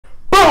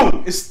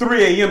Boom! It's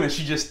 3 a.m. and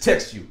she just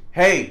texts you,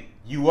 hey,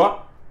 you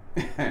up?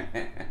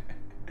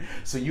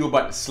 So you're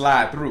about to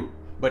slide through,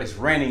 but it's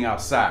raining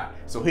outside.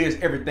 So here's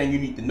everything you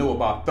need to know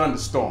about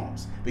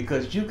thunderstorms,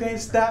 because you can't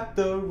stop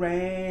the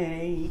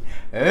rain.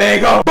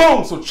 Let go.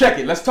 Boom! So check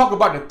it. Let's talk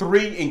about the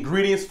 3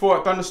 ingredients for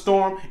a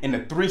thunderstorm and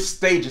the 3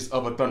 stages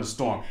of a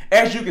thunderstorm.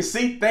 As you can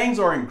see, things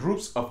are in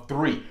groups of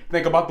 3.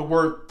 Think about the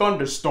word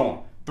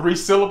thunderstorm. 3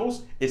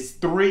 syllables. It's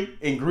 3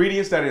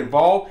 ingredients that are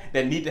involved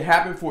that need to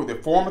happen for the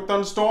form of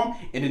thunderstorm,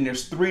 and then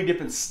there's 3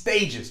 different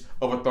stages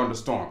of a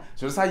thunderstorm.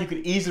 So that's how you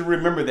can easily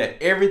remember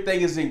that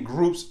everything is in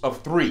groups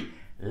of 3.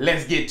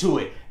 Let's get to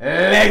it.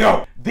 Let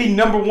go. The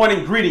number 1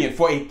 ingredient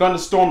for a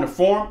thunderstorm to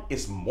form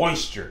is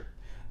moisture.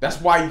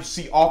 That's why you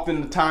see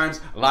often the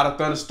times a lot of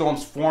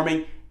thunderstorms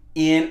forming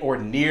in or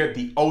near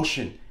the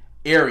ocean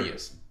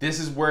areas. This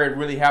is where it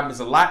really happens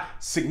a lot,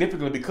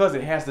 significantly because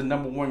it has the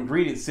number 1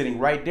 ingredient sitting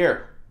right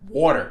there.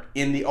 Water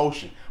in the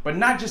ocean, but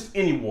not just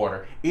any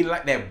water. It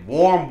like that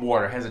warm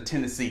water has a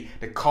tendency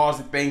to cause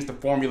things to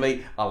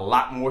formulate a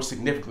lot more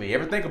significantly.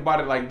 Ever think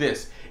about it like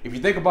this? If you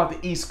think about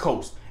the East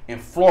Coast in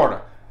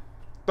Florida,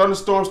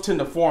 thunderstorms tend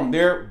to form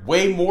there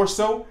way more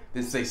so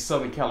than say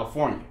Southern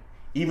California.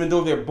 Even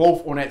though they're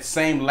both on that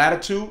same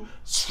latitude,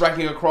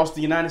 striking across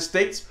the United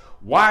States,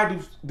 why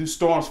do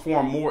storms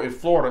form more in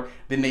Florida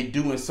than they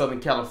do in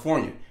Southern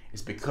California?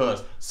 It's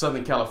because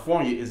Southern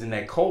California is in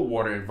that cold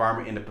water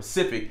environment in the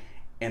Pacific,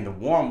 and the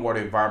warm water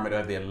environment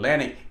of the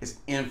Atlantic is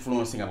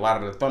influencing a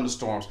lot of the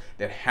thunderstorms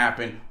that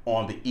happen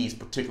on the east,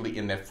 particularly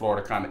in that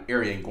Florida kind of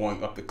area and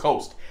going up the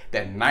coast.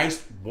 That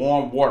nice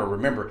warm water,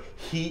 remember,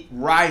 heat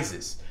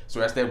rises.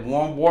 So as that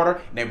warm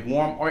water and that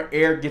warm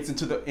air gets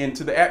into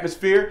the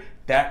atmosphere,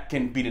 that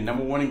can be the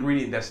number 1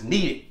 ingredient that's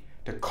needed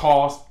to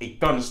cause a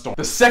thunderstorm.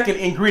 The second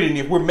ingredient,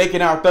 if we're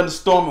making our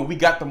thunderstorm and we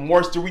got the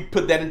moisture, we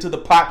put that into the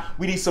pot,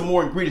 we need some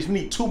more ingredients. We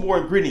need 2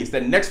 more ingredients.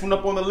 That next one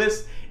up on the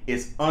list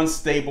is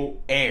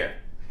unstable air.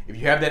 If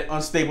you have that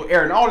unstable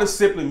air, and all this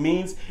simply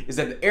means is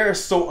that the air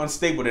is so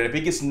unstable that if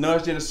it gets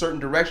nudged in a certain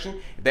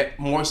direction, if that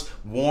moist,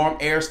 warm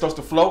air starts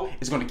to flow,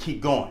 it's going to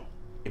keep going.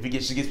 If it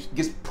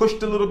gets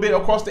pushed a little bit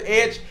across the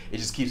edge, it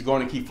just keeps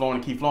going and keep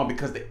flowing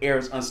because the air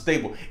is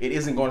unstable. It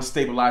isn't going to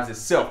stabilize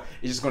itself.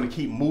 It's just going to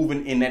keep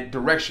moving in that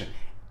direction.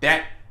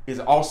 That is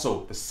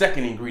also the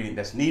second ingredient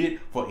that's needed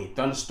for a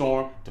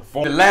thunderstorm to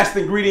form. The last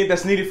ingredient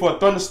that's needed for a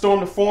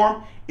thunderstorm to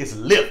form is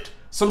lift.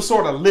 Some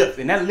sort of lift,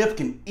 and that lift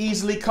can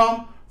easily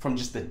come from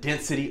just the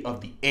density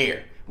of the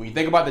air. When you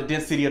think about the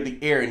density of the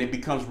air and it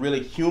becomes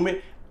really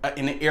humid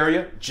in the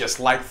area, just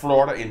like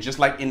Florida and just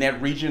like in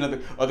that region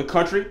of the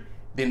country,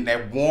 then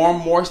that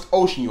warm, moist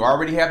ocean, you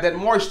already have that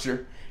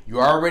moisture,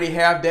 you already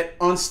have that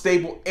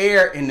unstable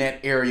air in that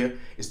area.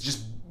 It's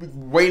just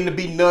waiting to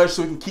be nudged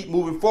so it can keep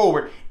moving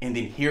forward. And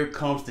then here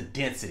comes the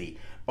density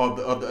of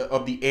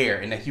the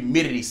air and the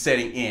humidity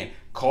setting in,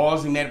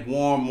 causing that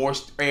warm,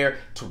 moist air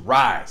to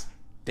rise.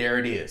 There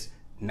it is.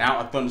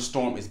 Now a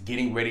thunderstorm is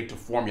getting ready to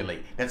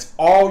formulate. That's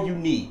all you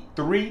need.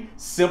 3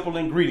 simple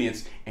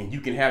ingredients and you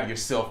can have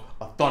yourself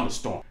a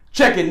thunderstorm.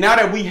 Check it. Now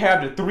that we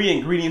have the 3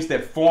 ingredients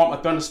that form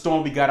a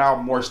thunderstorm, we got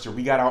our moisture,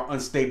 we got our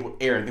unstable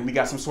air, and then we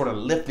got some sort of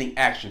lifting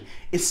action.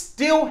 It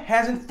still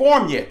hasn't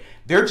formed yet.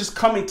 They're just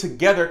coming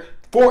together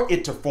for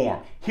it to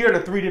form. Here are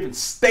the 3 different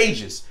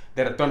stages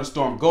that a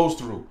thunderstorm goes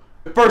through.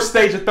 The first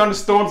stage of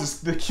thunderstorms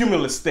is the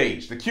cumulus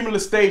stage. The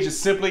cumulus stage is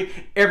simply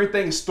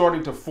everything is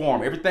starting to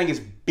form. Everything is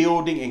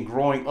building and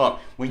growing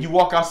up. When you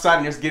walk outside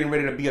and it's getting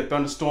ready to be a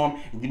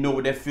thunderstorm, and you know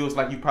what that feels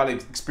like, you probably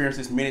experienced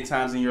this many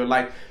times in your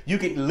life, you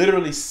can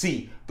literally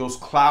see those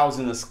clouds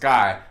in the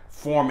sky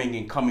forming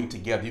and coming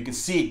together. You can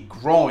see it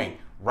growing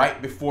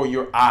right before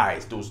your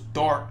eyes. Those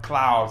dark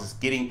clouds is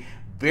getting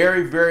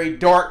very, very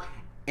dark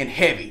and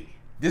heavy.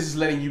 This is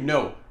letting you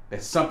know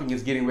that something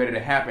is getting ready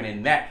to happen,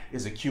 and that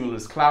is a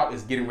cumulus cloud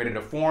is getting ready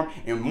to form.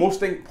 And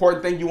most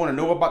important thing you want to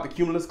know about the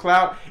cumulus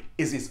cloud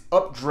is its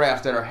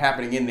updrafts that are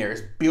happening in there.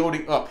 It's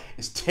building up.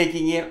 It's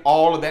taking in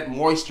all of that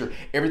moisture,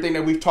 everything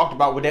that we've talked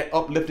about with that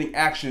uplifting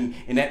action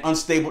and that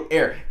unstable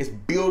air. It's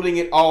building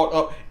it all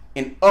up.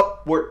 An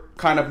upward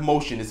kind of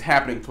motion is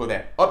happening for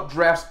that.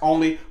 Updrafts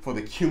only for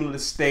the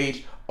cumulus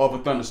stage of a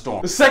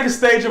thunderstorm. The second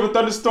stage of a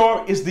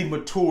thunderstorm is the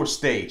mature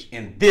stage,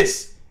 and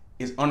this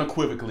is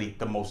unequivocally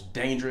the most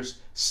dangerous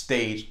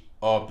stage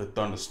of the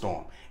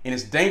thunderstorm. And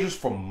it's dangerous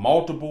for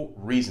multiple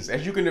reasons.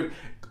 As you can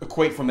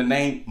equate from the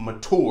name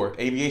mature,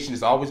 aviation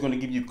is always going to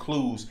give you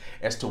clues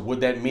as to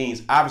what that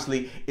means.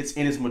 Obviously, it's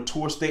in its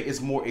mature state,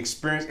 it's more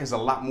experienced, it's a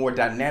lot more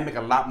dynamic,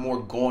 a lot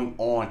more going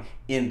on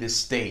in this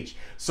stage.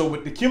 So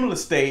with the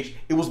cumulus stage,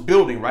 it was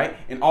building, right?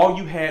 And all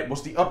you had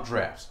was the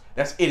updrafts.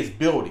 That's it, it's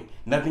building.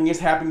 Nothing is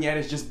happening yet,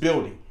 it's just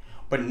building.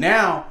 But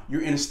now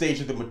you're in a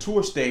stage of the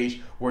mature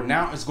stage where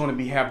now it's going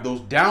to have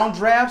those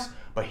downdrafts,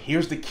 but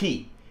here's the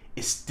key.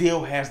 It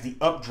still has the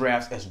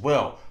updrafts as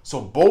well. So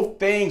both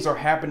things are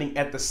happening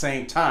at the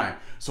same time.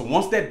 So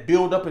once that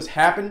buildup has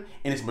happened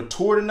and it's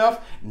matured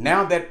enough,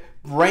 now that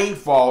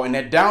rainfall and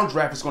that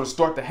downdraft is going to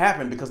start to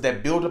happen because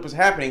that buildup is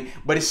happening,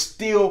 but it's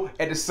still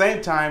at the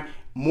same time,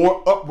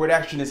 more upward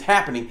action is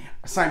happening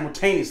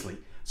simultaneously.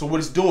 So what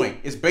it's doing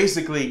is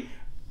basically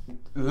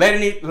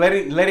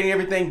letting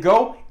everything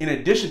go in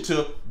addition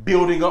to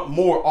building up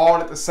more all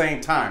at the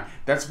same time.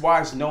 That's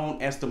why it's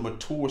known as the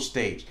mature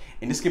stage.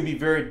 And this can be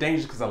very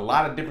dangerous because a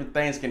lot of different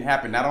things can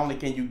happen. Not only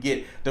can you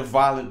get the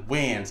violent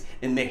winds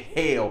and the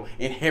hail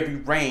and heavy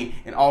rain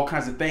and all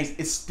kinds of things,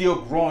 it's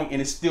still growing and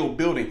it's still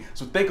building.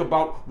 So think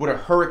about what a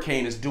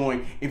hurricane is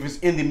doing if it's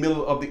in the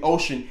middle of the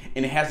ocean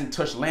and it hasn't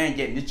touched land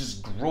yet, and it's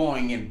just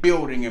growing and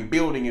building and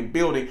building and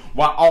building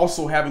while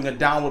also having a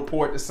downward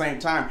pour at the same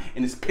time,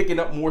 and it's picking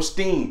up more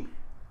steam.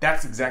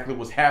 That's exactly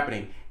what's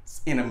happening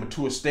in a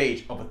mature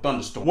stage of a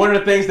thunderstorm. One of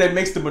the things that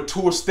makes the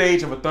mature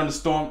stage of a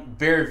thunderstorm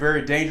very,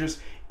 very dangerous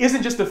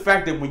isn't just the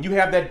fact that when you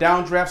have that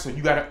downdraft, so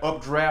you got an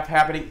updraft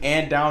happening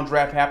and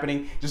downdraft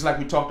happening, just like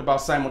we talked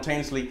about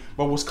simultaneously,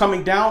 but what's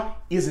coming down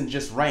isn't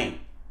just rain.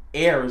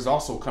 Air is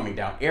also coming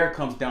down. Air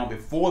comes down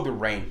before the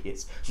rain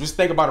hits. So just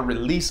think about a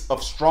release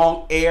of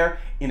strong air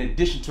in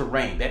addition to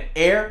rain. That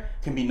air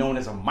can be known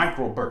as a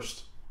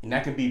microburst, and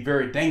that can be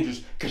very dangerous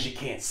because you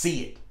can't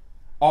see it.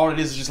 All it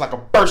is just like a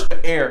burst of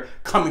air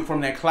coming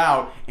from that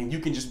cloud, and you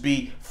can just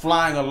be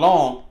flying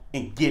along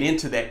and get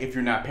into that if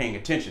you're not paying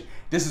attention.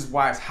 This is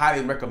why it's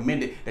highly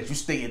recommended that you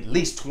stay at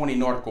least 20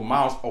 nautical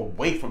miles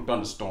away from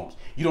thunderstorms.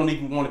 You don't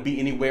even want to be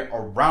anywhere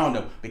around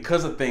them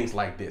because of things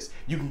like this.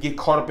 You can get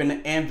caught up in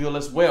the anvil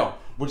as well,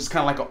 which is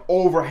kind of like an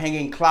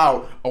overhanging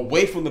cloud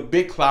away from the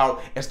big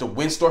cloud as the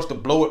wind starts to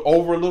blow it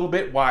over a little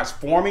bit while it's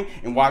forming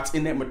and while it's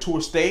in that mature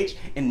stage,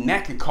 and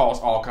that can cause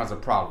all kinds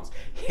of problems.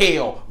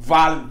 Hail,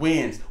 violent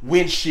winds,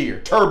 wind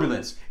shear,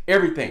 turbulence,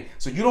 everything.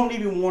 So you don't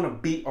even want to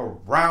be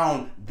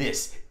around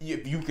this.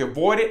 If you can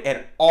avoid it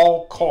at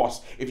all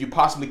costs, if you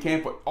possibly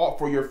can,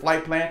 for your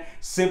flight plan,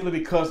 simply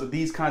because of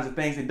these kinds of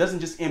things. It doesn't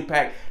just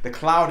impact the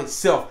cloud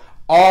itself,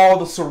 all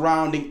the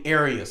surrounding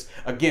areas.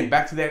 Again,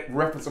 back to that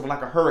reference of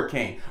like a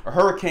hurricane. A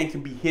hurricane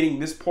can be hitting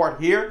this part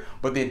here,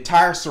 but the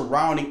entire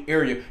surrounding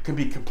area can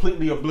be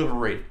completely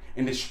obliterated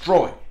and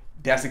destroyed.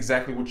 That's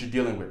exactly what you're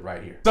dealing with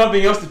right here.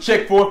 Something else to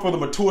check for the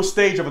mature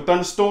stage of a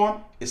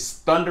thunderstorm is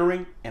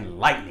thundering and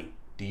lightning.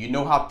 Do you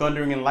know how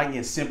thundering and lightning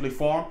is simply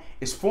formed?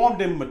 It's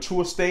formed in the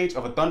mature stage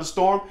of a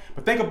thunderstorm,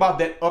 but think about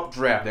that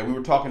updraft that we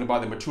were talking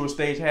about, the mature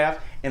stage has,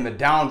 and the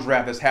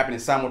downdraft that's happening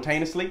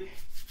simultaneously.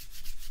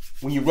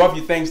 When you rub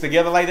your things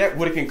together like that,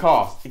 what it can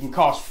cause? It can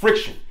cause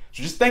friction.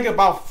 So just think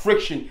about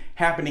friction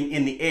happening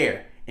in the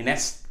air, and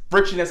that's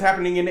friction that's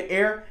happening in the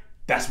air,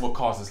 that's what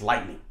causes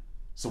lightning.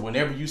 So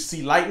whenever you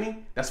see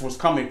lightning, that's what's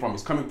coming from.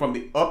 It's coming from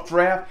the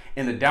updraft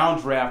and the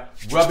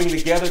downdraft rubbing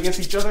together against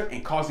each other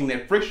and causing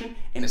that friction,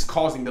 and it's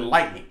causing the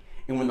lightning.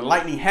 And when the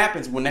lightning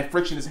happens, when that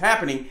friction is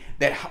happening,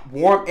 that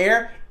warm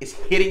air is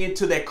hitting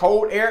into that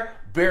cold air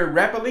very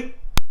rapidly.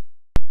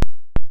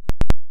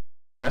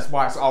 That's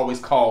why it's always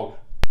called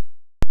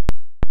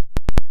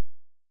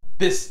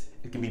this.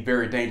 It can be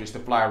very dangerous to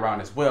fly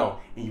around as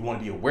well, and you want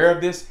to be aware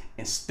of this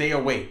and stay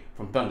away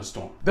from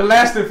thunderstorms. The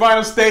last and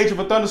final stage of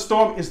a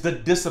thunderstorm is the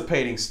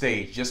dissipating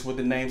stage. Just what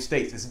the name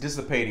states, it's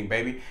dissipating,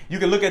 baby. You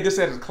can look at this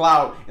as a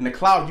cloud, and the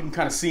cloud you can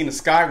kind of see in the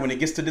sky when it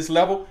gets to this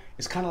level,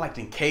 it's kind of like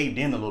it caved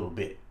in a little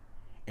bit.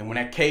 And when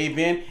that cave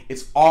in,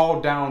 it's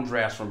all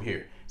downdrafts from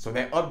here. So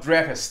that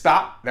updraft has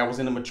stopped, that was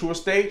in the mature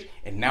stage,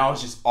 and now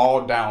it's just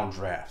all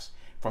downdrafts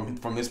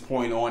from this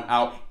point on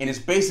out, and it's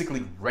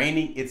basically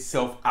raining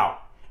itself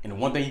out. And the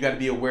one thing you got to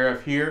be aware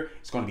of here,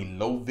 it's going to be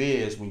low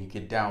vis when you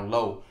get down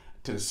low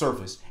to the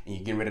surface and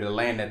you're getting ready to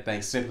land that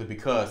thing, simply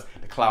because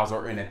the clouds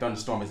are in, that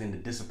thunderstorm is in the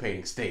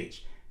dissipating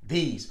stage.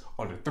 These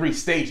are the 3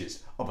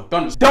 stages of a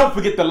thunderstorm. Don't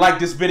forget to like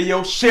this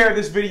video, share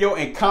this video,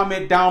 and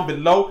comment down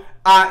below.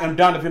 I am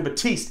Donovan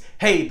Batiste.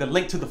 Hey, the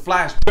link to the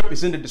flash trip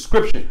is in the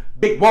description.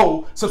 Big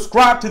whoa,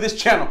 subscribe to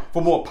this channel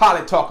for more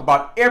pilot talk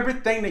about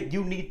everything that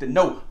you need to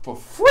know for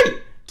free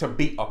to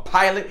be a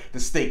pilot, to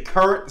stay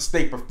current, to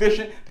stay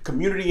proficient, the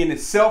community in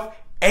itself.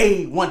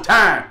 One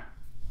time,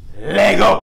 Lego.